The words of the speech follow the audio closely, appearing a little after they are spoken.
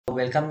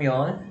Welcome you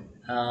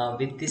all.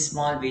 With this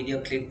small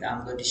video clip,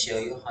 I'm going to show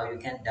you how you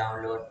can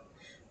download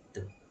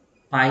the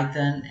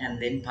Python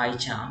and then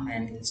pycharm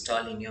and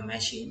install in your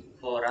machine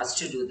for us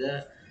to do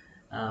the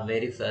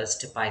very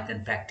first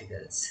Python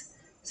practicals.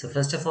 So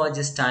first of all,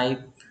 just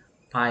type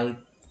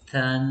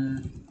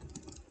Python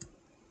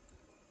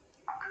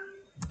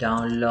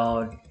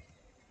download.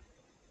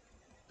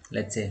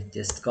 Let's say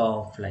just go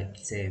off like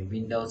say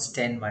Windows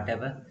 10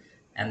 whatever,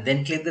 and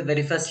then click the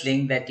very first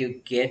link that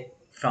you get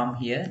from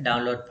here,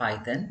 download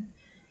Python.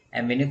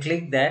 And when you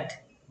click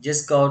that,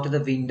 just go to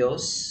the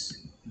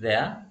Windows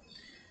there,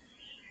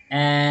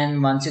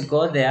 and once you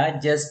go there,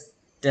 just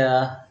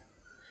there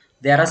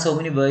are so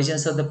many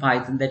versions of the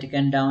Python that you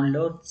can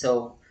download.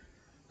 So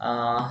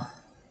uh,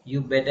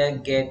 you better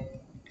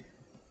get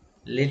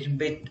little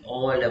bit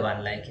older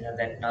one, like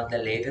that, not the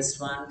latest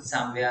one,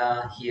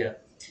 somewhere here.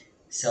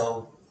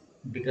 So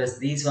because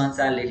these ones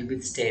are a little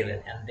bit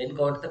stable, and then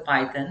go to the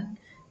Python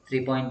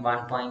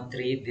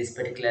 3.1.3, this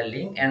particular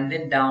link, and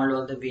then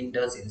download the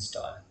Windows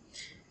install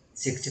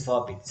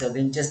 64-bit. So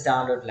then just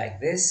download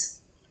like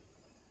this.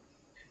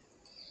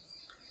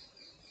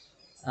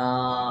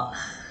 uh,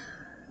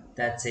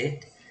 that's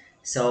it.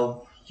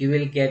 So you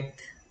will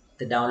get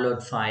the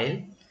download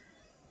file,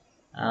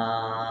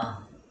 uh,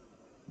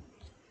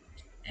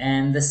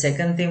 and the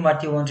second thing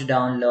what you want to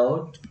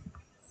download,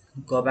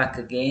 go back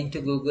again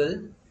to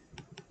Google,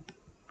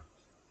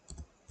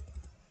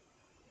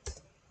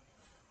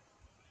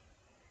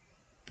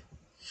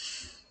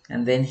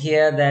 and then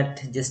here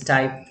that just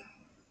type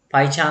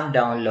pycharm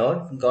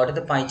download, go to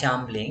the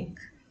pycharm link,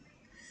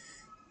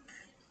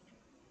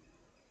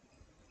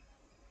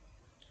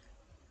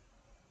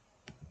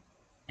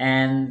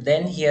 and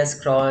then here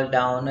scroll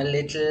down a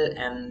little,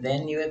 and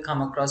then you will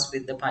come across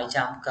with the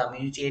pycharm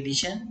community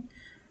edition,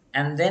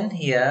 and then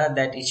here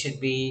that it should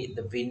be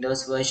the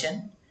Windows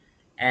version,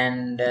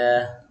 and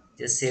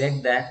just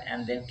select that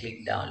and then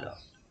click download,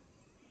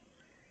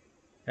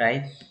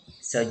 right?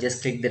 So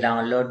just click the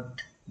download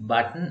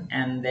button,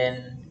 and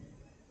then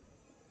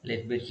a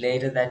little bit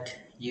later that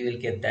you will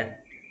get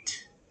that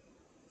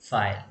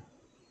file.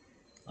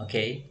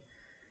 Okay,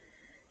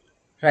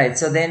 right.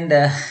 So then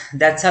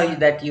that's how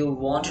you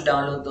want to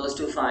download those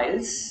two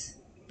files.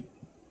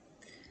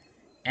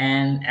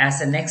 And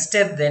as a next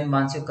step, then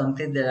once you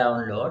complete the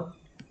download,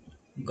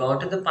 go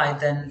to the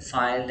Python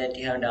file that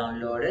you have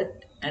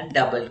downloaded and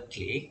double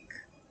click.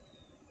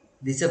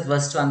 This is the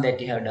first one that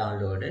you have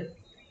downloaded,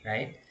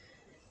 right?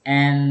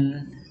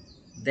 And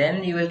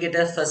then you will get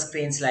a first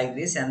screens like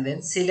this, and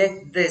then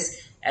select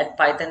this at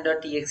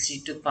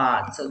python.txt to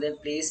path. So then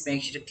please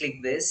make sure to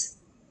click this,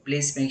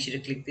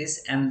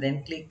 and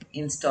then click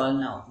install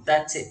now.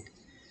 That's it.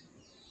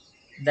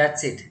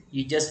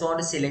 You just want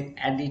to select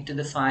add it to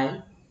the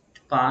file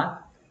path,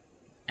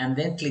 and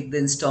then click the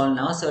install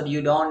now, so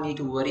you don't need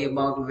to worry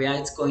about where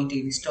it's going to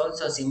install.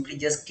 So simply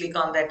just click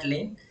on that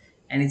link,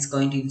 and it's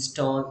going to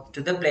install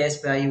to the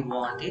place where you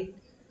want it.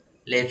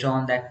 Later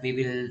on that we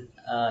will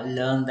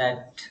learn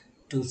that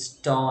to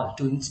install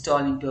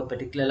into a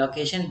particular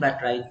location,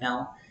 but right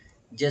now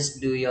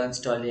just do your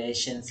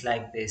installations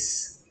like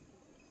this.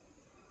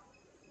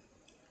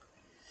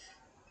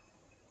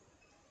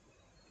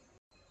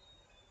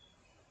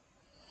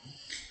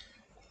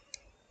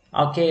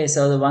 Okay,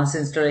 so the once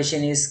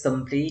installation is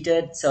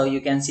completed, so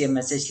you can see a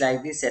message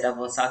like this, setup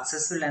was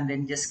successful, and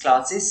then just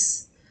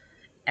classes.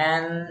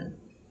 And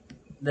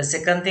the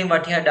second thing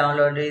what you have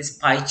downloaded is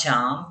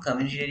pycharm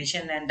community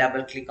edition, and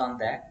double click on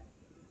that.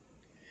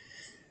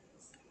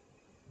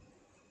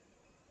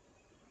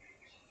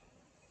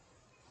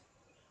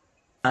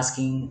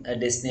 Asking a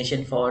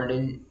destination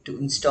folder to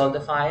install the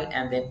file,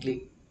 and then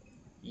click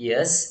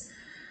yes.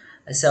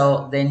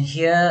 So then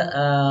here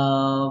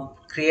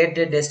create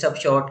the desktop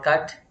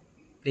shortcut,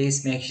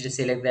 please make sure to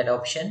select that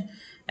option,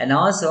 and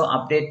also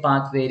update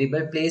path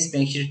variable, please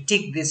make sure to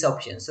tick this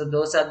option. So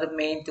those are the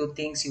main two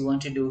things you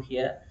want to do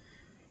here,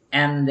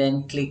 and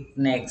then click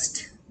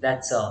next.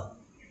 That's all,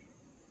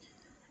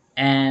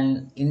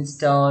 and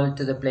install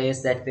to the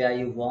place that where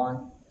you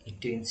want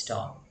it to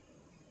install.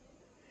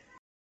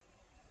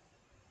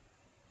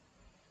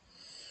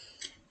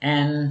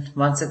 And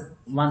once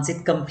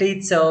it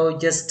completes, so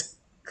just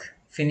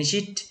finish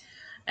it.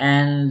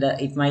 And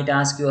it might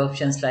ask you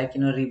options like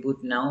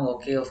reboot now.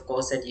 Okay, of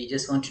course that you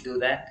just want to do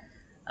that,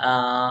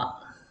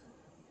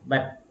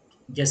 but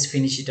just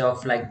finish it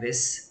off like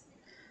this.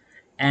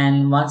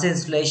 And once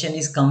installation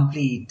is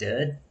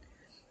completed,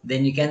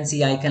 then you can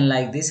see icon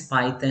like this,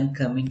 Python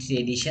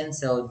community edition.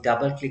 So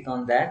double click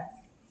on that.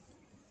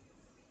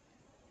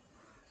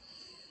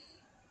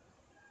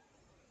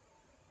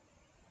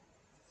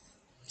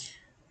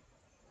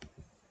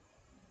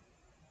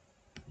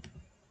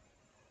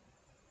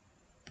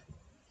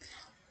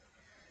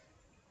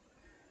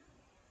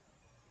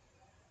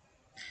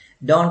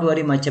 Don't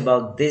worry much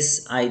about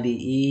this IDE,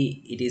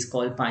 it is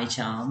called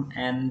pycharm.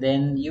 And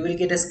then you will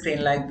get a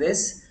screen like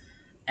this,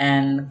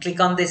 and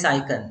click on this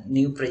icon,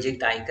 new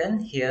project icon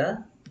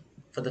here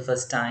for the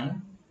first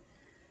time.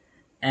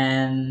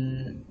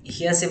 And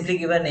here simply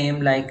give a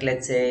name like,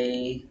 let's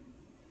say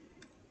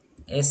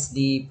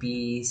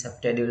SDP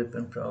software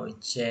development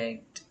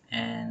project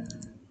and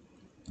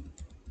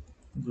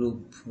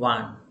group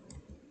 1.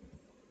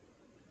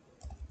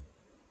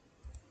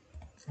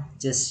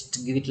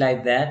 Just give it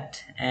like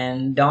that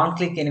and don't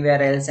click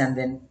anywhere else, and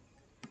then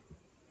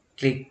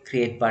click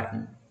create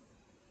button.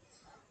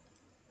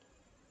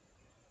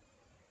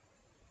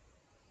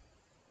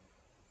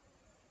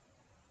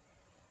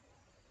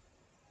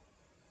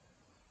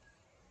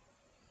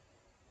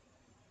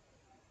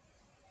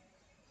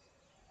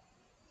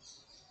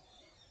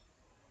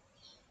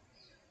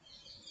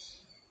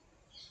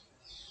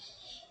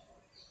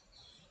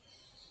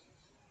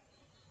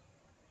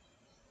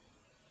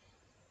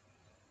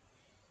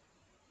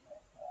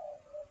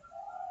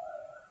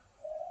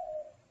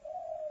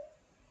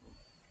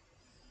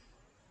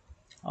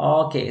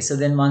 Okay, so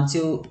then once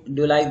you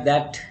do like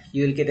that,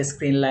 you will get a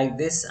screen like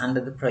this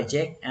under the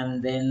project,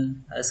 and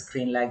then a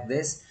screen like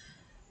this.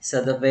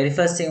 So the very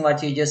first thing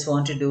what you just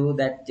want to do,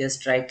 that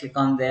just right click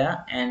on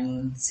there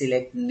and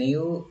select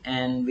new,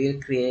 and we'll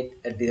create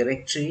a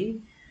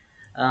directory,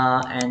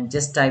 and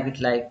just type it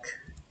like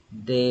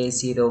day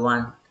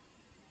 01,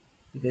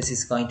 because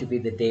it's going to be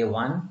the day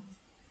 1.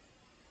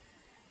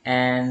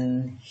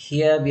 And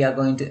here we are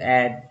going to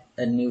add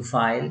a new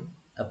file,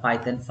 a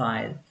Python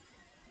file,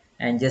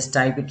 and just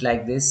type it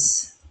like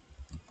this,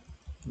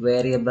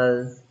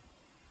 variable,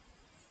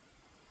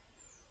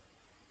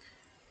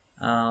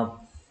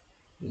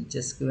 we'll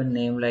just give a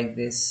name like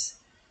this,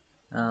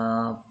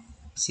 uh,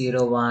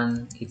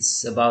 01.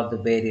 It's about the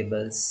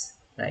variables,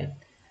 right?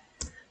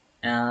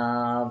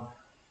 uh,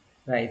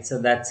 right,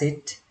 so that's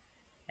it.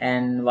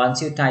 And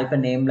once you type a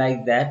name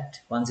like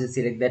that, once you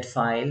select that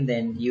file,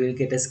 then you will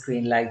get a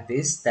screen like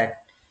this,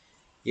 that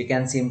you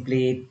can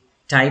simply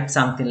type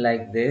something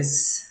like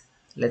this.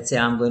 Let's say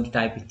I'm going to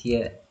type it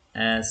here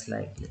as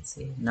like, let's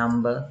say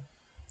number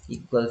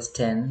equals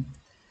 10.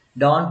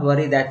 Don't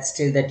worry that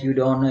still that you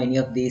don't know any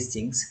of these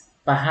things.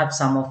 Perhaps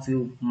some of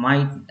you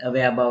might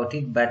aware about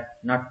it, but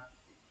not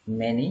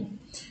many.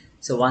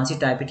 So once you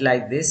type it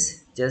like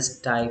this,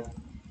 just type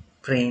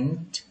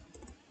print.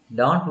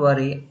 Don't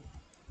worry,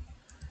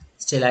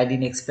 still I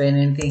didn't explain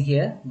anything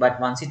here, but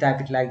once you type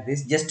it like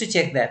this, just to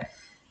check that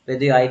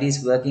whether your ID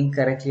is working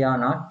correctly or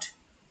not,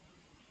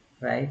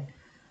 right?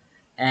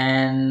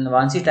 And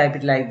once you type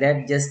it like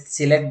that, just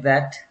select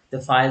that the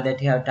file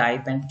that you have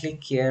typed and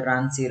click here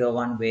run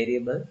 01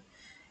 variable.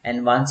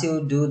 And once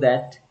you do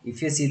that,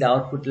 if you see the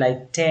output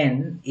like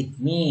 10, it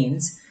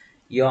means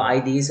your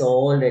ID is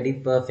already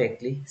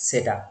perfectly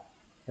set up,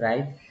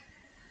 right?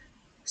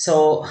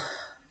 So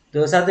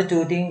those are the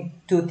two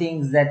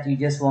things that you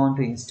just want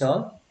to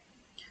install.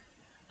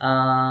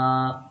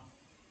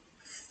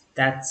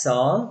 That's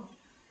all.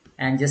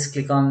 And just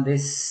click on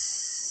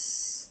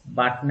this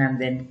button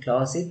and then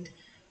close it.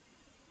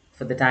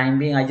 For the time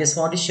being, I just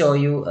want to show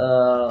you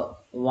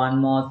one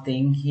more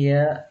thing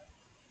here,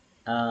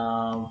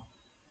 under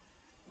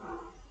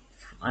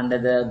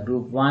the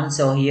group 1.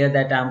 So here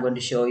that I'm going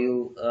to show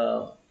you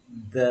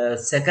the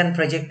second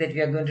project that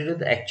we are going to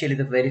do, actually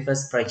the very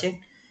first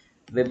project,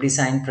 web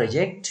design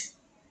project.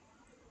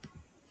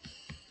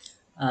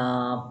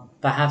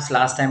 Perhaps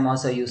last time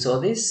also you saw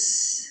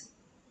this.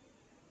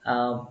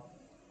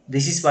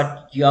 This is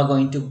what you are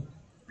going to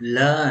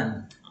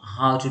learn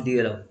how to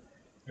develop,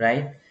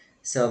 right?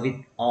 So with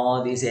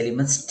all these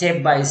elements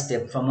step by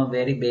step from a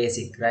very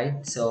basic,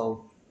 right?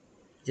 So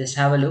just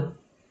have a look,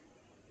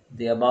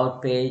 the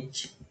about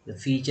page, the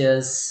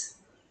features,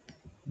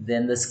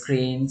 then the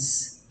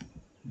screens,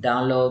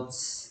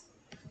 downloads,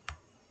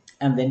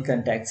 and then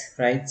contacts,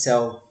 right?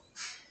 So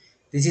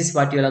this is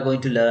what you are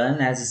going to learn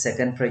as a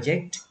second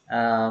project.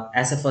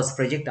 As a first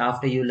project,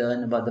 after you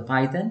learn about the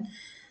Python,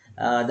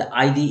 the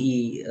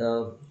IDE,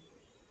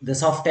 the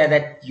software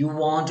that you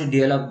want to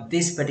develop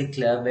this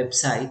particular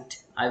website,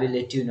 I will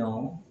let you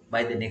know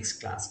by the next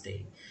class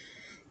day,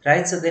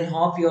 right? So then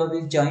hope you all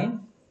will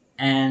join,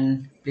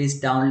 and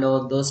please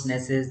download those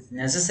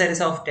necessary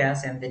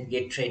softwares and then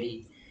get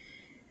ready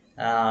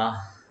uh,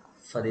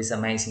 for this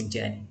amazing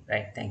journey,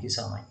 right? Thank you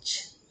so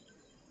much.